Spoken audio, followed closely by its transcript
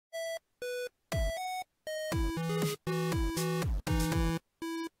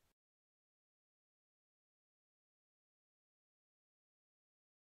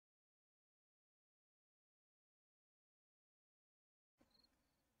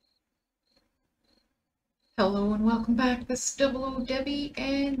Hello and welcome back. This is Double O Debbie,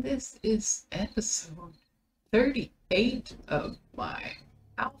 and this is episode 38 of my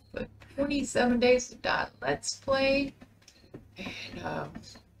Alpha 27 Days to Die Let's Play. And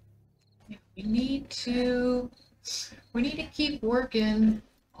we need to keep working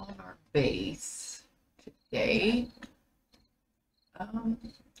on our base today. What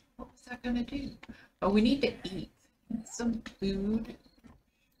was I gonna do? Oh, we need to eat some food.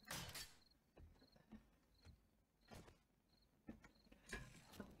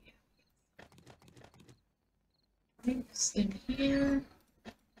 Drinks in here.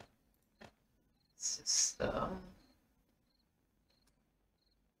 This is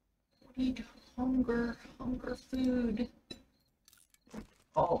we need hunger food.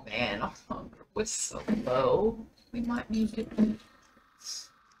 Oh man, our hunger was so low. We might need to eat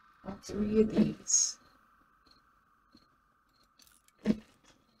all 3 of these.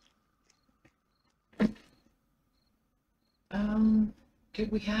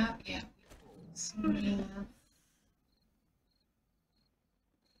 Did we have? Yeah. Yeah.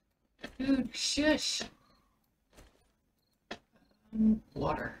 Dude, shush.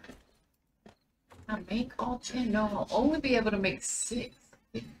 Water. I make all 10. No, I'll only be able to make 6.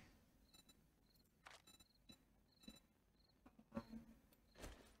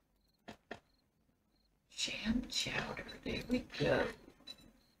 Jam chowder. There we go.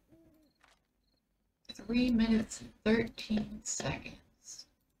 3 minutes and 13 seconds.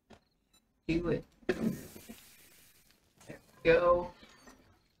 Do it. There we go.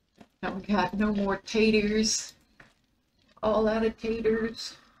 Now we got no more taters. All out of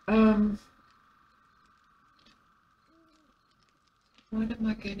taters. What am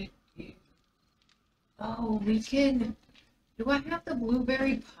I gonna do? Oh, we can. Do I have the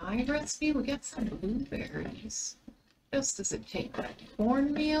blueberry pie recipe? We got some blueberries. What else does it take?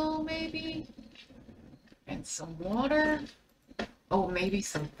 Cornmeal, maybe? And some water. Oh, maybe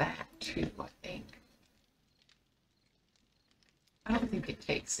some fat too, I think. I don't think it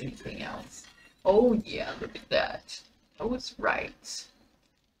takes anything else. Oh yeah, look at that. I was right.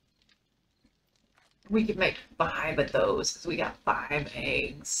 We could make 5 of those because we got 5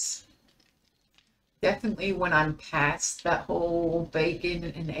 eggs. Definitely when I'm past that whole bacon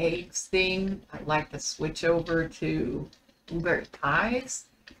and eggs thing, I'd like to switch over to blueberry pies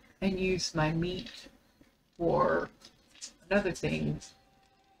and use my meat for another thing.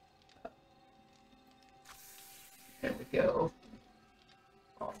 There we go.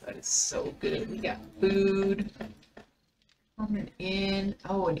 Oh, that is so good. We got food coming in.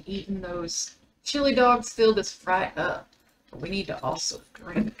 Oh, and eating those chili dogs filled us right up. But we need to also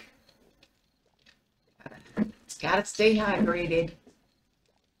drink. Gotta stay hydrated.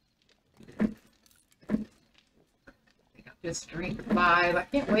 Just drink 5. I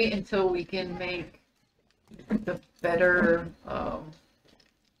can't wait until we can make the better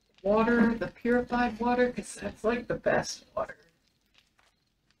water, the purified water, because that's like the best water.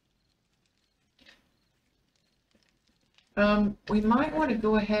 We might want to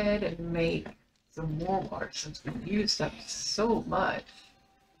go ahead and make some more water since we've used up so much.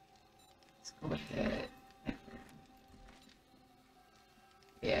 Let's go ahead.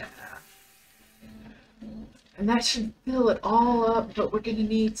 Yeah. And that should fill it all up, but we're going to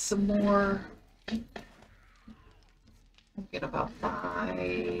need some more. We'll get about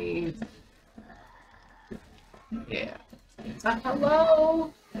 5. Yeah.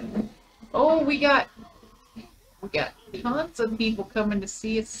 Hello. Oh, we got tons of people coming to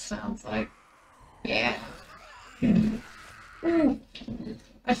see us, sounds like. Yeah. Ooh.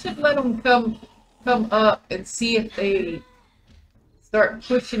 I should let them come up and see if they start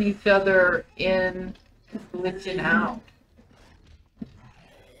pushing each other in, glitching out.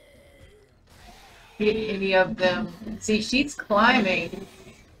 Get any of them. See, she's climbing.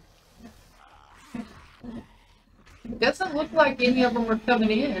 It doesn't look like any of them are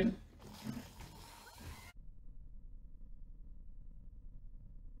coming in.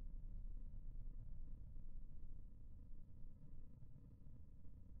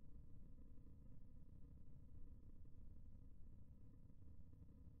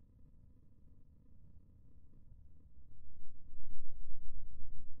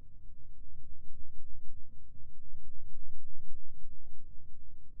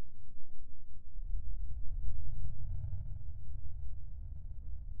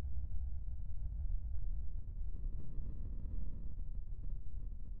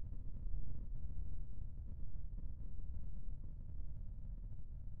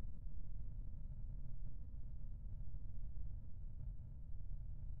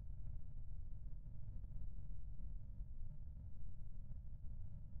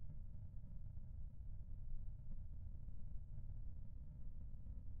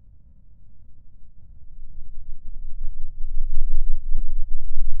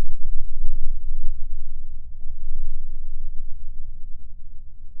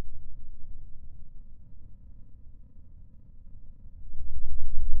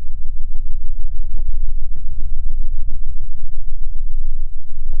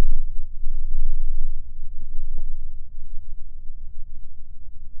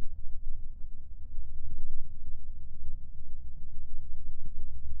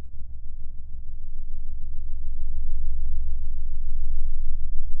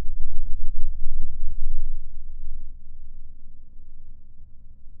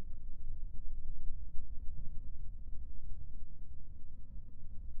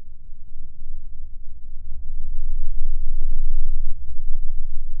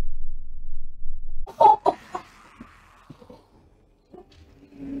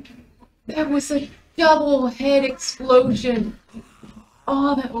 That was a double head explosion.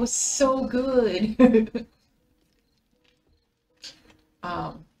 Oh, that was so good.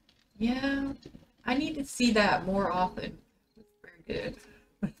 Yeah, I need to see that more often. Very good.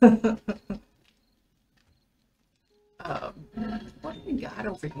 What do we got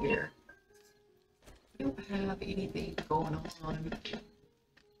over here? We don't have anything going on.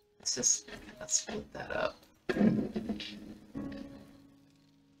 Let's just kind of split that up.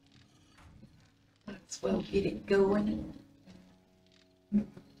 Might as well get it going.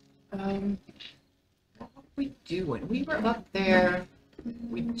 What were we doing? We were up there.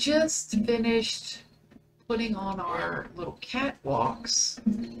 We just finished putting on our little catwalks.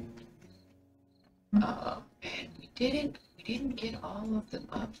 And we didn't get all of them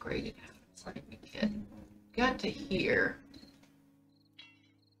upgraded. How far did we get? Got to here.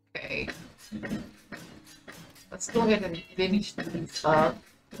 Okay. Let's go ahead and finish these up.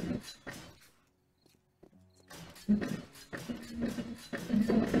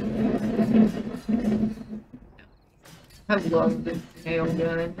 I love this nail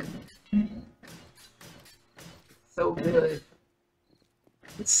gun. So good.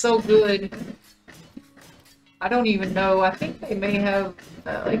 It's so good. I don't even know. I think they may have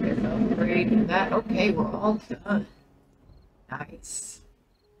like an upgrade in that. Okay, we're all done. Nice.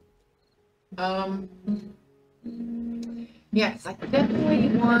 Yes, I definitely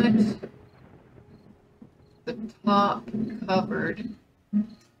want the top covered.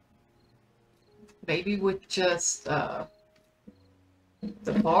 Maybe with just the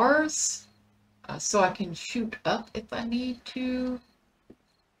bars, so I can shoot up if I need to.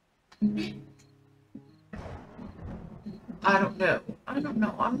 I don't know.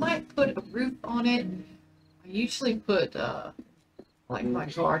 I might put a roof on it. I usually put like my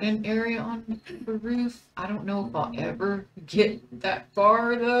garden area on the roof. I don't know if I'll ever get that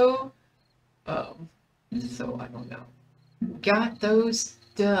far though. So I don't know. Got those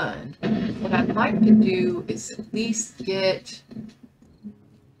done. What I'd like to do is at least get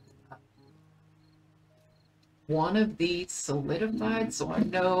one of these solidified so I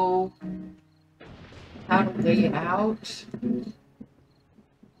know how to lay it out.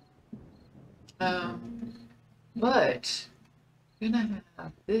 But I'm gonna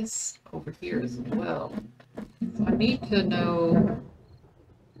have this over here as well. So I need to know,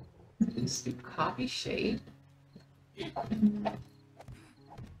 let's do copy shape.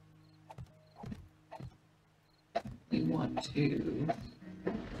 We want to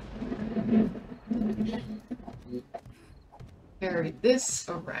carry this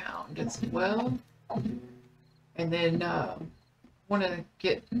around as well. And then want to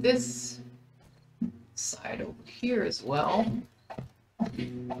get this side over here as well.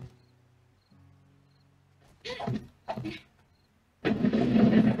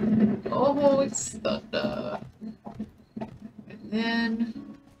 Oh, it's the and then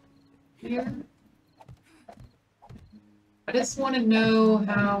here. I just want to know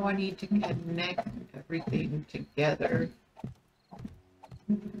how I need to connect everything together.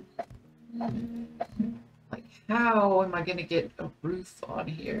 Like, how am I going to get a roof on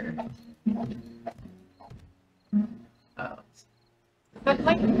here? I'd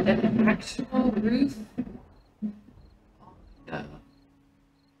like an actual roof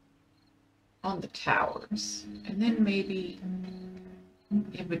on the towers, and then maybe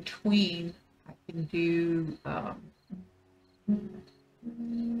in between I can do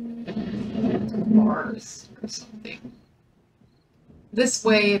bars or something. This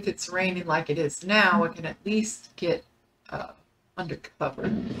way, if it's raining like it is now, I can at least get undercover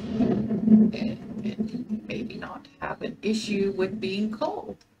and maybe not have an issue with being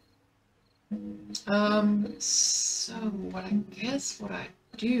cold. So what I guess what I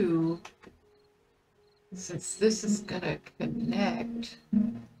do, since this is gonna connect,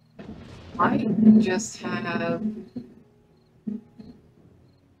 I just have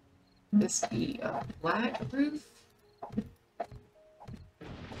this be a flat roof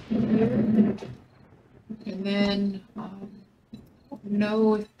here. And then I don't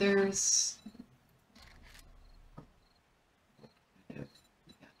know if there's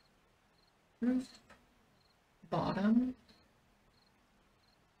roof bottom.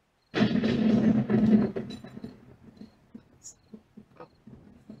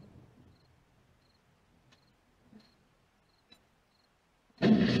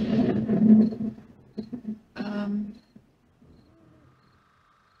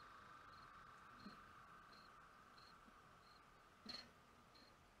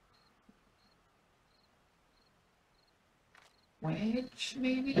 Wedge,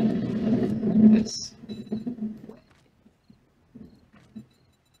 maybe? This.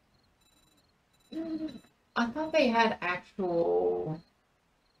 I thought they had actual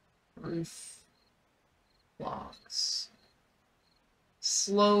roof blocks,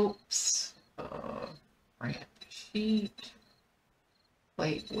 slopes, ramp sheet,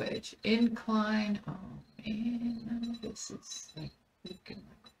 plate wedge incline. Oh man, none of this is like looking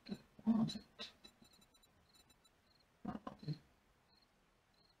like what I want.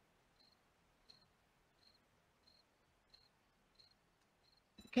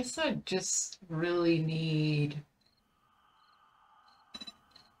 I guess I just really need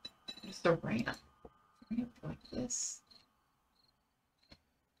just a ramp like this.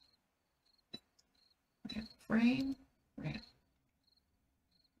 Ramp frame, ramp.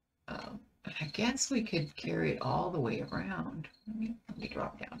 I guess we could carry it all the way around. Let me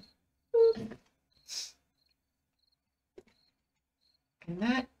drop down. And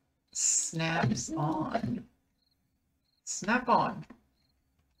that snaps on. Snap on.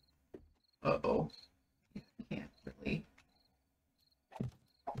 Uh-oh. Can't really.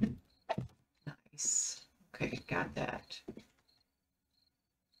 Nice. Okay, got that.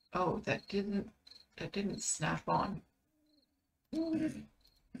 Oh, that didn't snap on.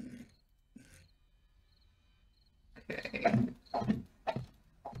 Okay.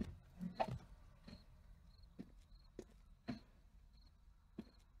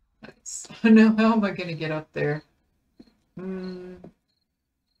 Nice. Now how am I gonna get up there?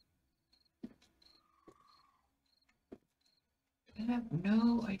 I have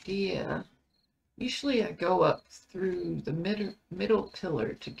no idea. Usually I go up through the middle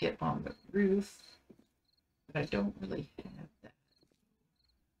pillar to get on the roof, but I don't really have that.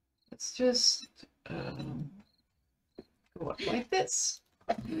 Let's just go up like this.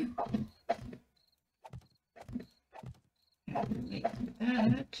 And make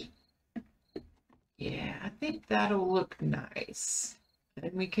that. Yeah, I think that'll look nice.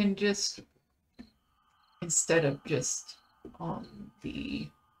 And we can just, instead of just on the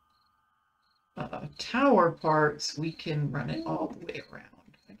tower parts, we can run it all the way around.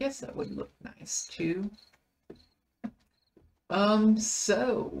 I guess that would look nice too.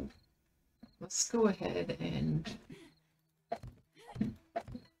 So let's go ahead and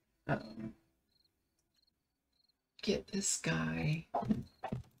get this guy.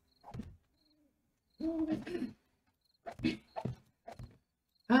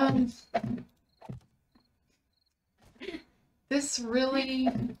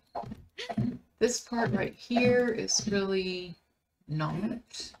 This part right here is really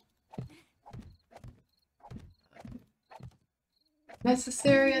not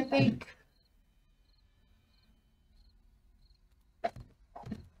necessary, I think.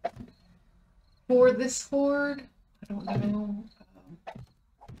 For this horde, I don't know.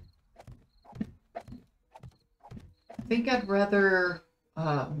 I think I'd rather,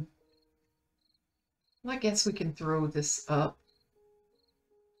 well, I guess we can throw this up.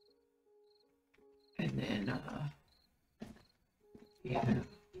 And then, yeah,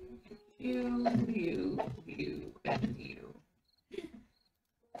 you, and you.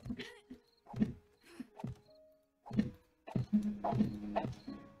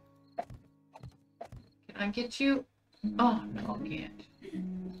 Can I get you? Oh, no, I can't.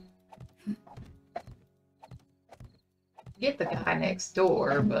 Get the guy next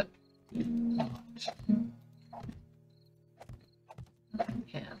door, but not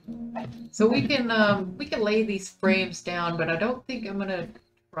him. So we can lay these frames down, but I don't think I'm gonna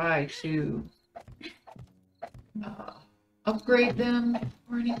try to upgrade them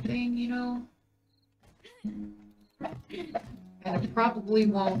or anything, you know. And I probably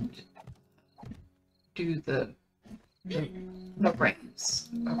won't do the ramps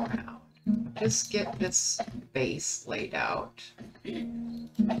around. Just get this base laid out.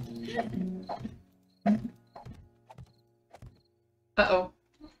 Uh-oh.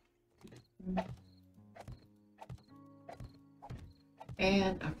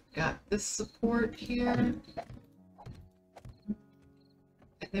 And I've got this support here. And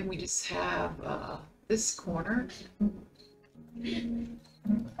then we just have this corner.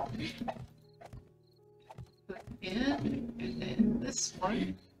 Put in, and then this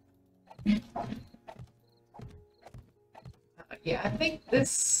one. Yeah, I think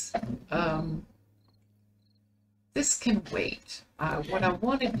this this can wait. What I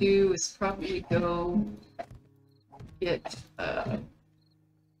want to do is probably go get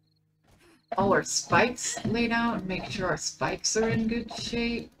all our spikes laid out and make sure our spikes are in good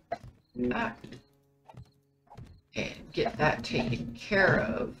shape. And get that taken care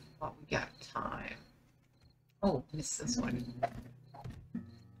of while we got time. Oh, missed this one.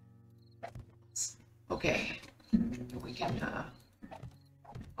 Okay. We can,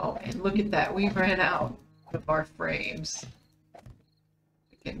 oh, and look at that. We ran out of our frames.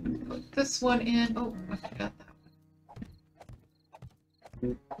 We can put this one in. Oh, I forgot that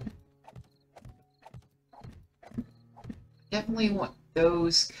one. Definitely want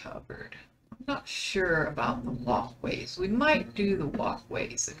those covered. I'm not sure about the walkways. We might do the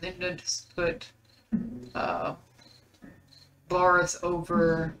walkways and then just put bars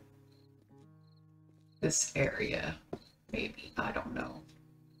over this area. Maybe. I don't know.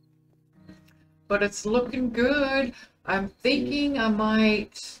 But it's looking good. I'm thinking I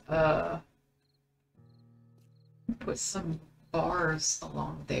might put some bars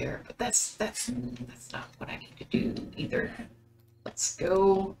along there, but that's not what I need to do either. Let's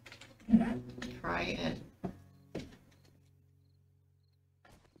go try and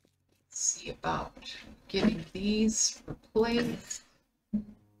see about getting these replaced.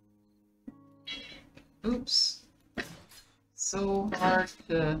 Oops. So hard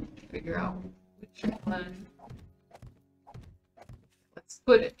to figure out which one. Let's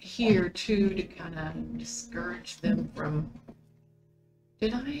put it here too to kind of discourage them from.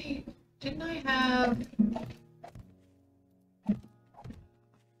 Didn't I have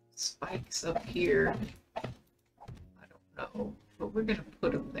spikes up here? I don't know, but we're gonna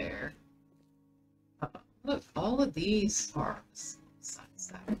put them there. Look, all of these are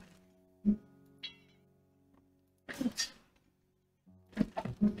sides that way.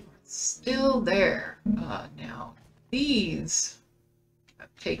 Still there. Now these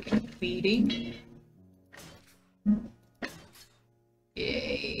have taken a beating.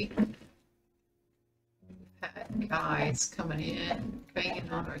 Yay. We've had guys coming in,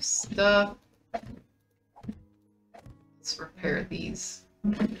 banging on our stuff. Let's repair these.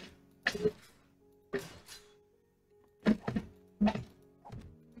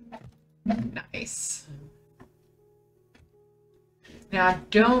 Nice. Now, I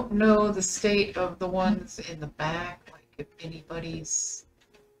don't know the state of the ones in the back, like if anybody's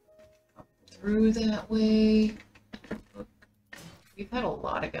come through that way. Look, we've had a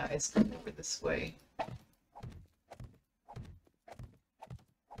lot of guys come over this way.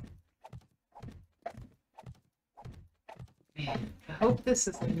 Man, I hope this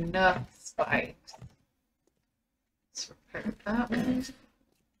is enough spikes. Let's repair that one.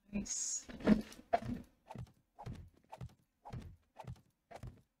 Nice.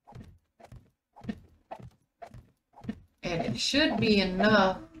 And it should be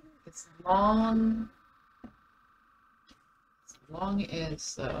enough as long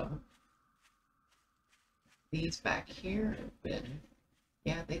as these back here have been,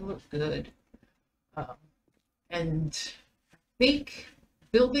 yeah, they look good. And I think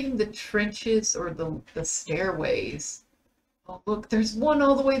building the trenches or the stairways. Oh, look, there's one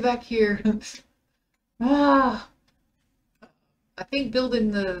all the way back here. I think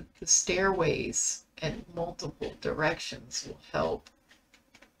building the stairways in multiple directions will help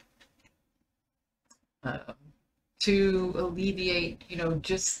to alleviate, you know,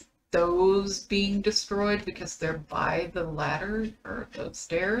 just those being destroyed because they're by the ladder or the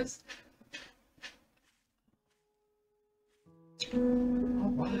stairs.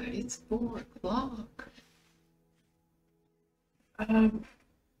 All right, it's 4 o'clock. I don't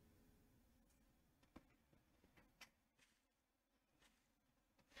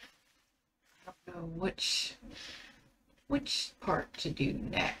know which part to do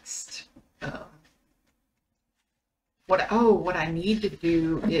next. What I need to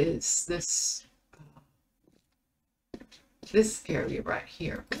do is this this area right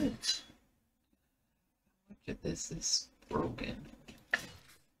here. Much of this is broken. I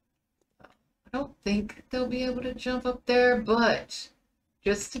don't think they'll be able to jump up there, but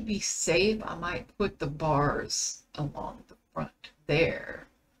just to be safe, I might put the bars along the front there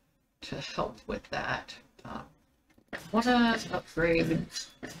to help with that. I want to upgrade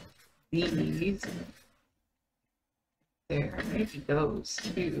these. There, maybe those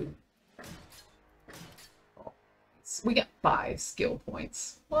too. Oh, we got 5 skill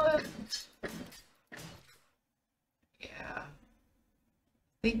points. What? Yeah. I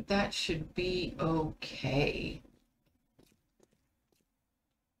think that should be okay.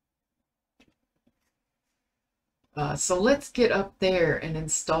 So let's get up there and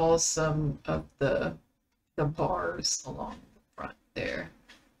install some of the bars along the front there.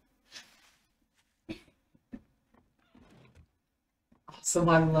 Awesome,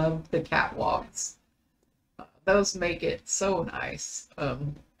 I love the catwalks. Those make it so nice.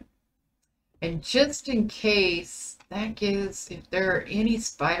 And just in case, that gives, if there are any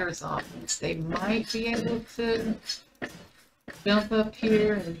spider zombies, they might be able to jump up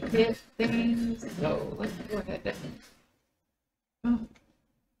here and hit things. So let's go ahead and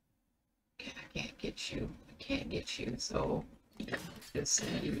get you. I can't get you, so just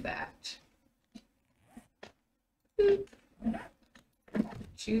do that. Boop. Put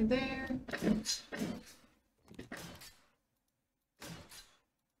you there.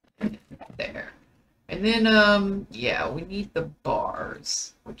 There. And then, yeah, we need the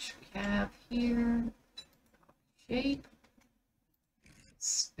bars, which we have here. Shape.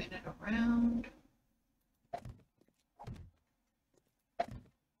 Spin it around.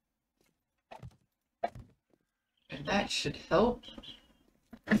 And that should help.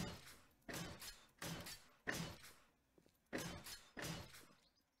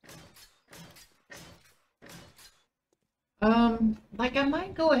 Like I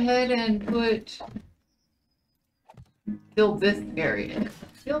might go ahead and fill this area. I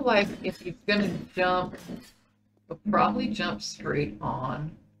feel like if he's gonna jump, he'll probably jump straight on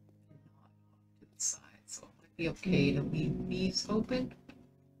to the side. So it might be okay to leave these open.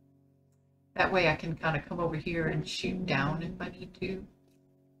 That way I can kind of come over here and shoot down if I need to.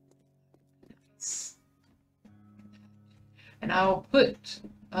 Nice. And I'll put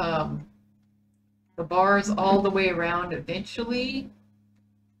the bars all the way around eventually,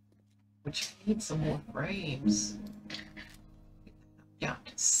 which needs some more frames. Down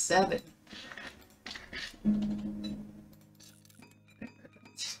to 7.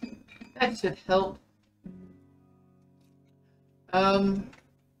 That should help. Let's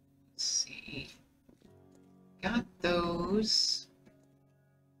see. Got those.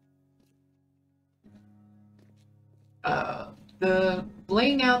 The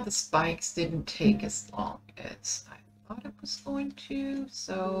laying out the spikes didn't take as long as I thought it was going to,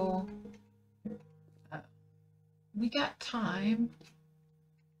 so we got time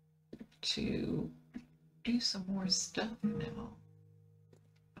to do some more stuff now.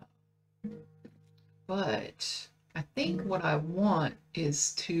 But I think what I want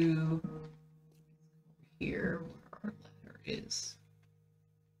is to here where our letter is.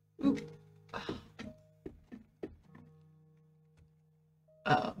 Oop.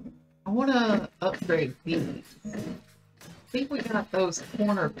 I want to upgrade these. I think we got those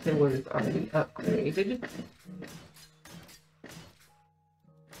corner pillars already upgraded.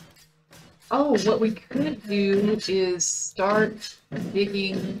 Oh, what we could do is start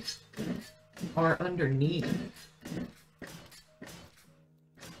digging our underneath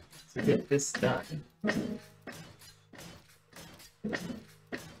to get this done.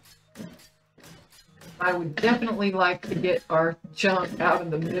 I would definitely like to get our junk out in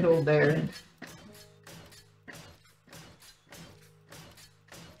the middle there.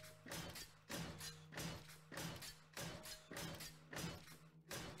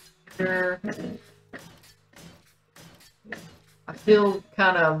 I feel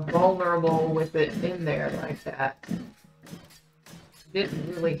kind of vulnerable with it in there like that.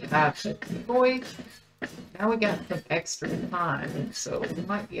 Didn't really have a choice. Now we got some extra time, so we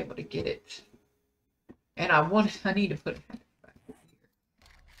might be able to get it. And I need to put it back here.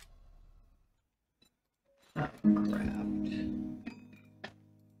 Oh, crap.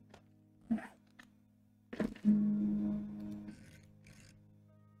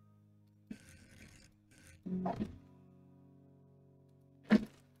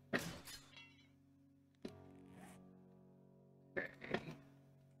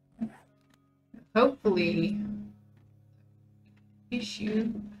 Hopefully,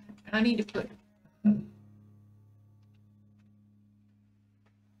 issue, and I need to put.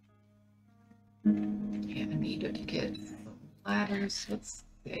 Yeah, I need to get some ladders. Let's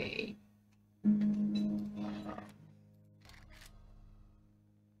say.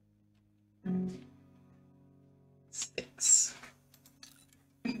 6.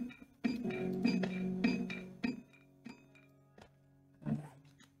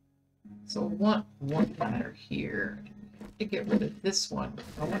 So I want one ladder here. To get rid of this one,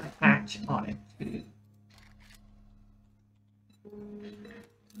 I want a hatch on it too.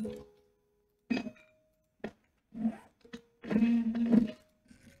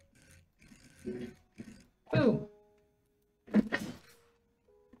 Boom.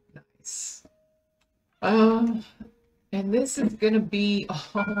 Nice. And this is gonna be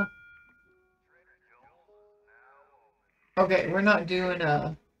all. Okay, we're not doing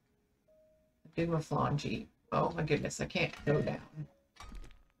a flangy. Oh my goodness, I can't go down.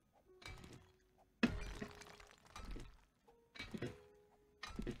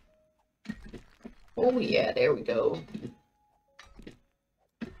 Oh yeah, there we go.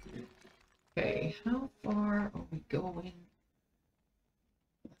 Okay, how far are we going?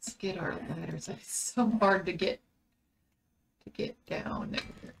 Let's get our ladders. It's so hard to get down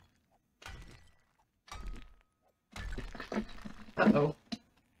there. Uh-oh.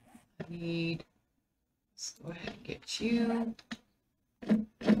 I need Let's go ahead and get you.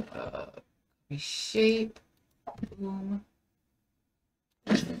 Reshape. Boom.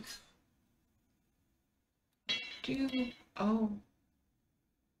 Oh.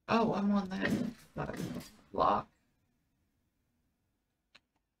 Oh, I'm on that block.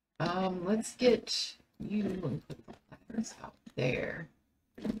 Let's get you and put the ladders out there.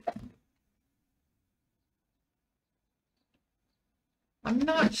 I'm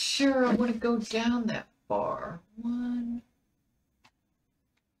not sure I want to go down that far. One.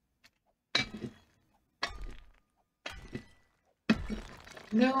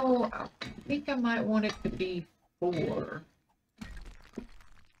 No, I think I might want it to be 4.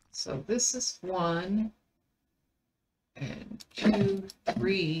 So this is 1 and 2,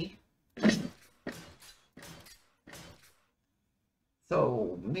 3.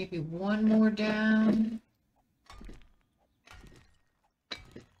 So maybe 1 more down.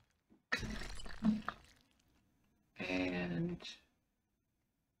 And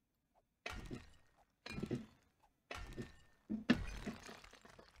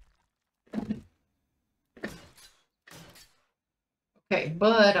okay,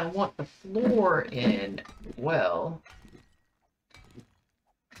 but I want the floor in well.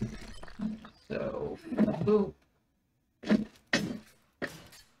 So boop. Nice.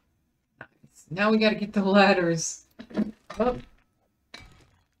 Now we got to get the ladders up.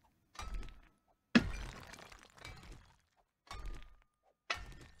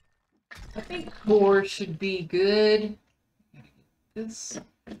 I think 4 should be good. This,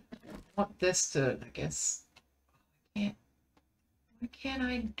 I want this to, I guess, why can't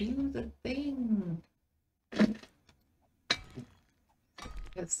I do the thing?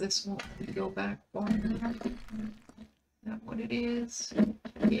 Because this won't let me go back far enough. Is that what it is?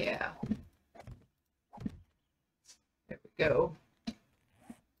 Yeah. There we go.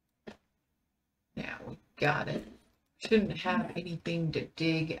 Now we got it. Shouldn't have anything to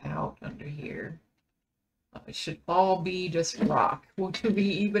dig out under here. It should all be just rock, which will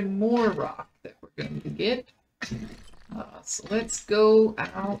be even more rock that we're going to get. So let's go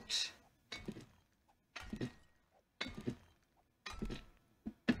out.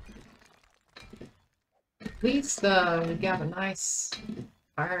 At least we got a nice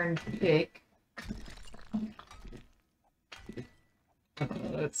iron pick.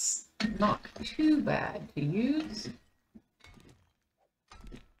 It's not too bad to use.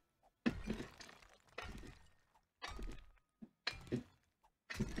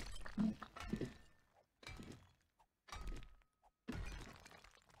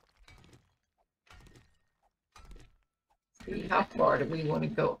 See, how far do we want to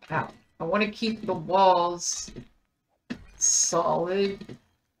go out? I want to keep the walls solid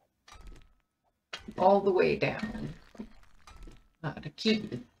all the way down to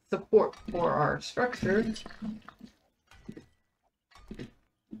keep support for our structure.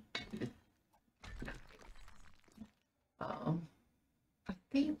 I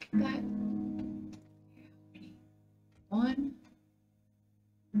think that 1,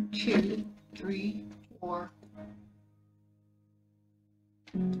 2, 3, 4.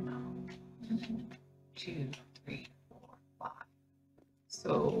 2, 3, 4, 5.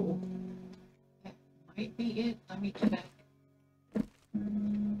 So that might be it. Let me check.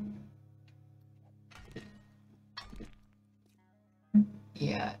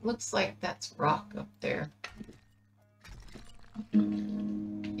 Yeah, it looks like that's rock up there.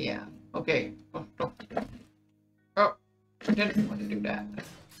 Yeah, okay. Oh, I didn't want to do that.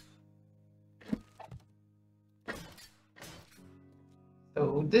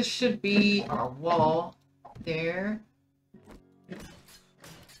 So this should be our wall there.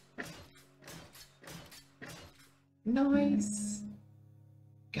 Nice.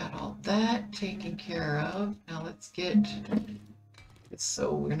 Got all that taken care of. Now let's get this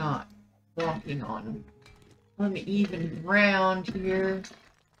so we're not walking on uneven ground here.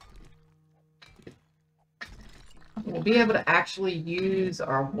 We'll be able to actually use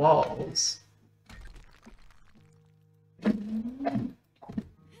our walls.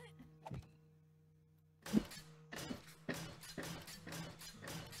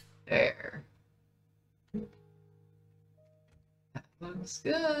 There. That looks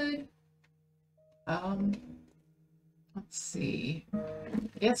good. Let's see.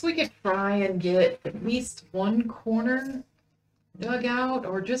 I guess we could try and get at least 1 corner dug out,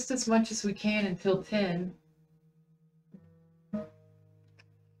 or just as much as we can until 10.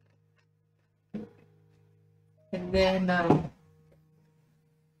 And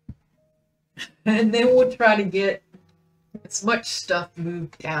then we'll try to get as much stuff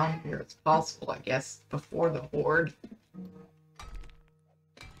moved down here as possible, I guess, before the horde.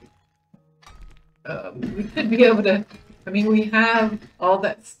 We could be able to, I mean, we have all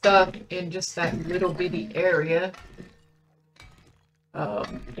that stuff in just that little bitty area.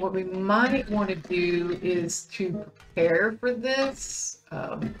 What we might want to do is to prepare for this.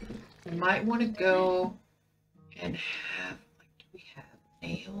 We might want to go and have, like, do we have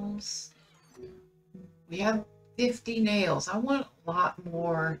nails? We have 50 nails. I want a lot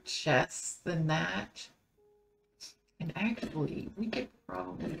more chests than that. And actually, we could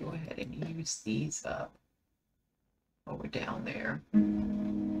probably go ahead and use these up while we're down there.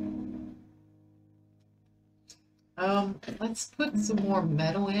 Let's put some more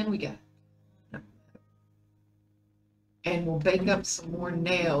metal in. We got, and we'll bake up some more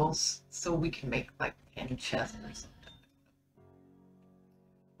nails so we can make like 10 chests or something.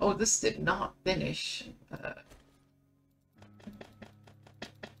 Oh, this did not finish.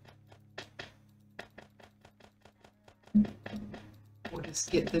 We'll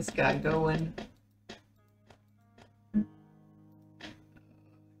just get this guy going.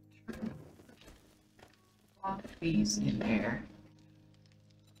 Lock these in there.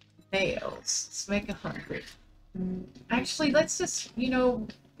 Nails. Let's make 100. Actually, let's just, you know,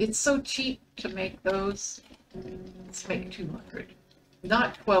 it's so cheap to make those. Let's make 200.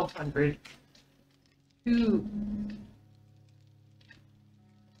 Not 1,200. 2.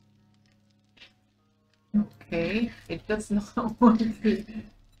 Okay, it does not want to.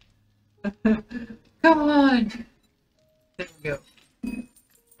 Come on! There we go.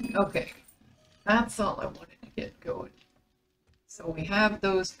 Okay, that's all I wanted to get going. So we have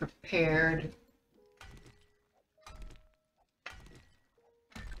those prepared.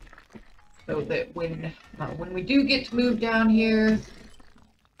 So that when we do get to move down here,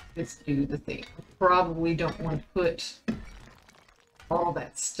 just do the thing. Probably don't want to put all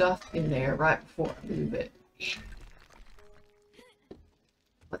that stuff in there right before I move it.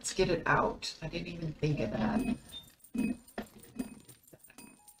 Let's get it out. I didn't even think of that.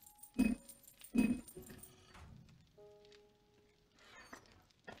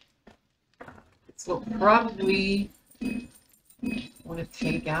 So we'll probably want to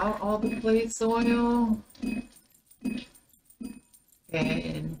take out all the clay soil.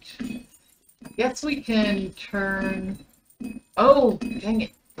 And I guess we can turn... Oh, dang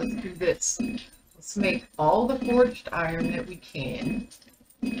it. Let's do this. Let's make all the forged iron that we can.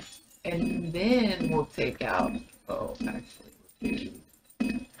 And then we'll take out... Oh, actually, we'll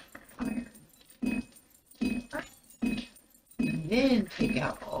do iron. And then take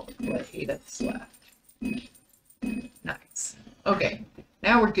out all the clay that's left. Nice. Okay,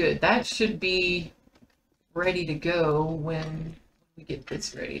 now we're good. That should be ready to go when we get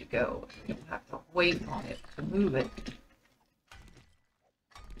this ready to go. We don't have to wait on it to move it.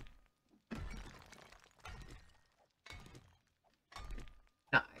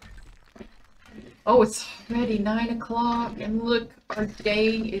 Nice. Oh, it's already 9 o'clock, and look, our day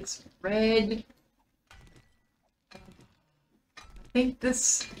is red. I think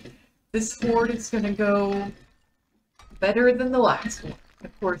this horde is going to go better than the last one.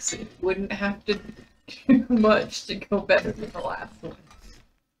 Of course, it wouldn't have to do much to go better than the last one.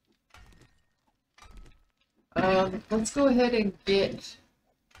 Let's go ahead and get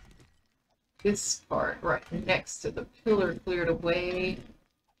this part right next to the pillar cleared away.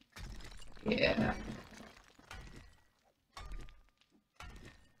 Yeah.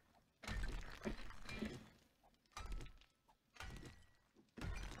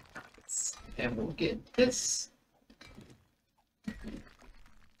 And we'll get this.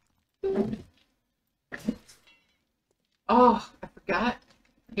 Oh, I forgot.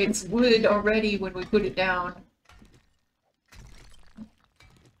 It's wood already when we put it down.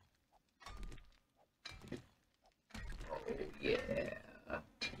 Oh, yeah.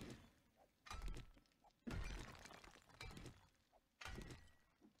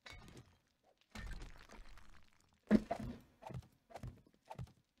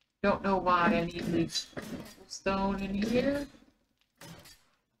 Don't know why I need these stone in here.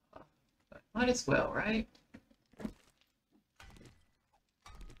 But might as well, right?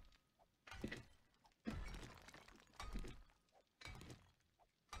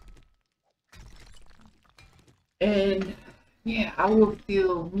 And yeah, I will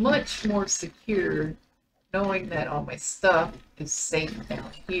feel much more secure knowing that all my stuff is safe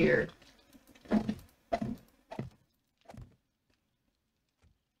down here.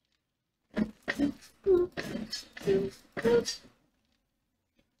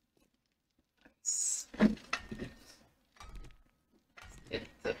 Nice. Get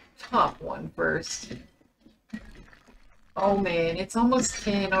the top one first. Oh man, it's almost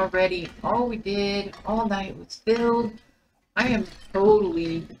 10 already. All we did all night was build. I am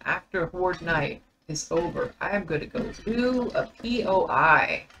totally after Horde night. is over, I am going to go do a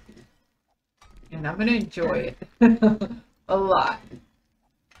POI. And I'm going to enjoy it a lot.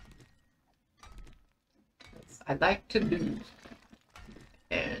 I like to loot.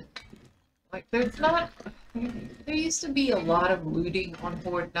 And, like, there used to be a lot of looting on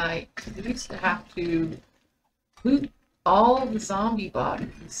Horde Night. You used to have to loot all the zombie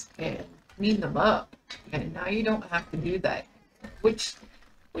bodies and clean them up. And now you don't have to do that. Which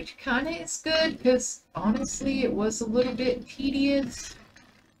kind of is good, because honestly it was a little bit tedious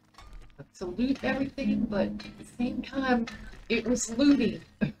to loot everything, but at the same time it was looting.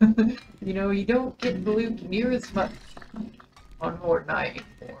 You know, you don't get to loot near as much on Horde Night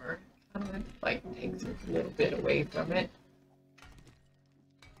anymore. Kind of like takes a little bit away from it.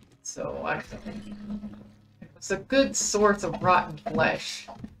 So I don't know. It was a good source of rotten flesh.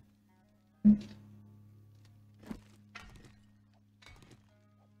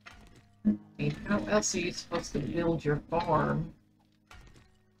 I mean, how else are you supposed to build your farm?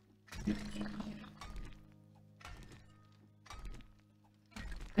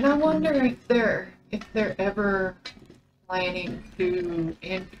 And I wonder if they're ever planning to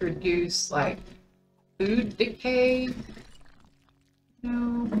introduce like food decay.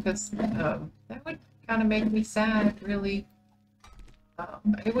 No, because that would kind of make me sad, really.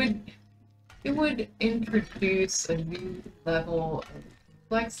 It would introduce a new level of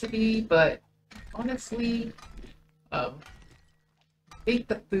complexity, but honestly, I think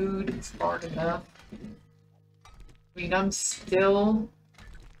the food is hard enough. I mean, I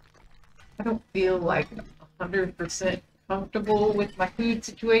don't feel like 100% comfortable with my food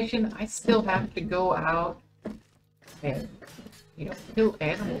situation. I still have to go out and, you know, kill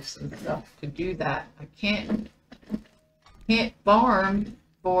animals and stuff to do that. I can't farm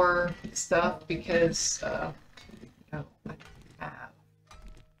for stuff because, you know, I don't have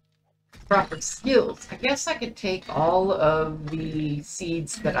proper skills. I guess I could take all of the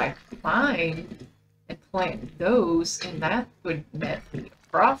seeds that I find and plant those, and that would net me a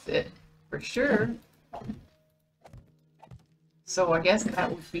profit for sure. So I guess that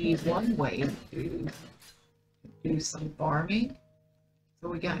would be one way to do some farming. So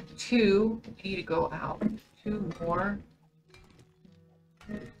we got 2. We need to go out 2 more.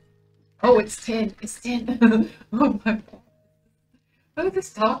 Oh, it's 10. It's 10. Oh my god. Oh,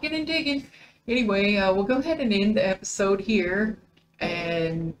 this talking and digging. Anyway, we'll go ahead and end the episode here,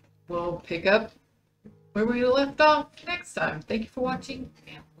 and we'll pick up where we left off next time. Thank you for watching,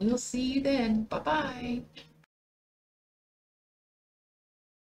 and we'll see you then. Bye-bye.